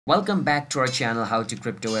Welcome back to our channel How to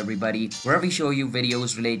Crypto everybody, where we show you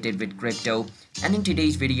videos related with crypto. And in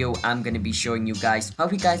today's video, I'm going to be showing you guys how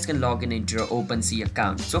you guys can log in into your OpenSea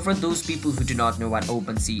account. So for those people who do not know what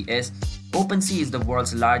OpenSea is the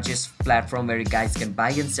world's largest platform where you guys can buy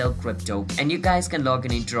and sell crypto. And you guys can log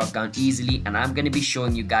in into your account easily, and I'm going to be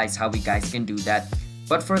showing you guys how you guys can do that.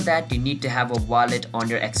 But for that, you need to have a wallet on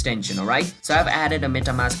your extension, alright? So I've added a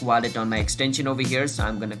MetaMask wallet on my extension over here. So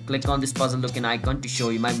I'm going to click on this puzzle looking icon to show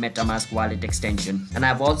you my MetaMask wallet extension. And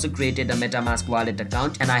I've also created a MetaMask wallet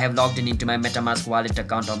account, and I have logged in into my MetaMask wallet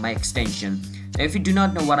account on my extension. Now, if you do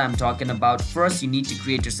not know what I'm talking about, first you need to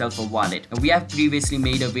create yourself a wallet. And we have previously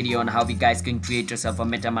made a video on how you guys can create yourself a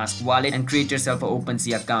MetaMask wallet and create yourself an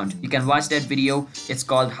OpenSea account. You can watch that video. It's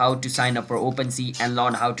called How to Sign Up for OpenSea and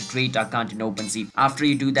Learn How to Create an Account in OpenSea. After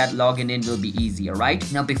you do that, logging in will be easy, alright?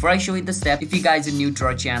 Now, before I show you the step, if you guys are new to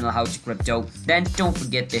our channel How to Crypto, then don't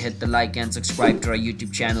forget to hit the like and subscribe to our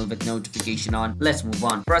YouTube channel with notification on. Let's move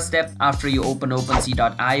on. First step, after you open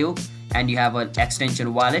OpenSea.io, and you have an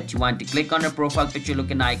extension wallet, you want to click on the profile picture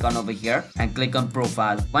looking icon over here and click on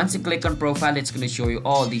profile. Once you click on profile, it's going to show you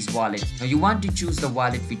all these wallets. Now you want to choose the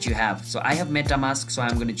wallet which you have. So I have MetaMask, so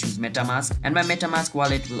I'm going to choose MetaMask, and my MetaMask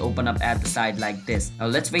wallet will open up at the side like this. Now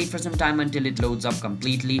let's wait for some time until it loads up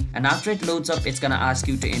completely, and after it loads up, it's going to ask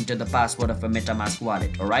you to enter the password of a MetaMask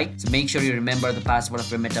wallet. Alright, so make sure you remember the password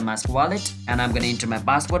of your MetaMask wallet, and I'm going to enter my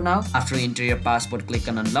password now. After you enter your password, click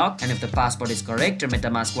on unlock, and if the password is correct, your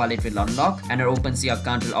MetaMask wallet will unlock, and your OpenSea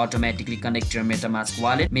account will automatically connect to your MetaMask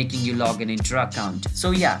wallet, making you log in into your account. So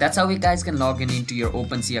yeah, that's how you guys can log in into your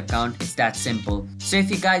OpenSea account. It's that simple. So if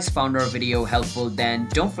you guys found our video helpful, then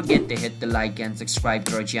don't forget to hit the like and subscribe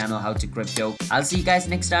to our channel How to Crypto. I'll see you guys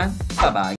next time. Bye bye.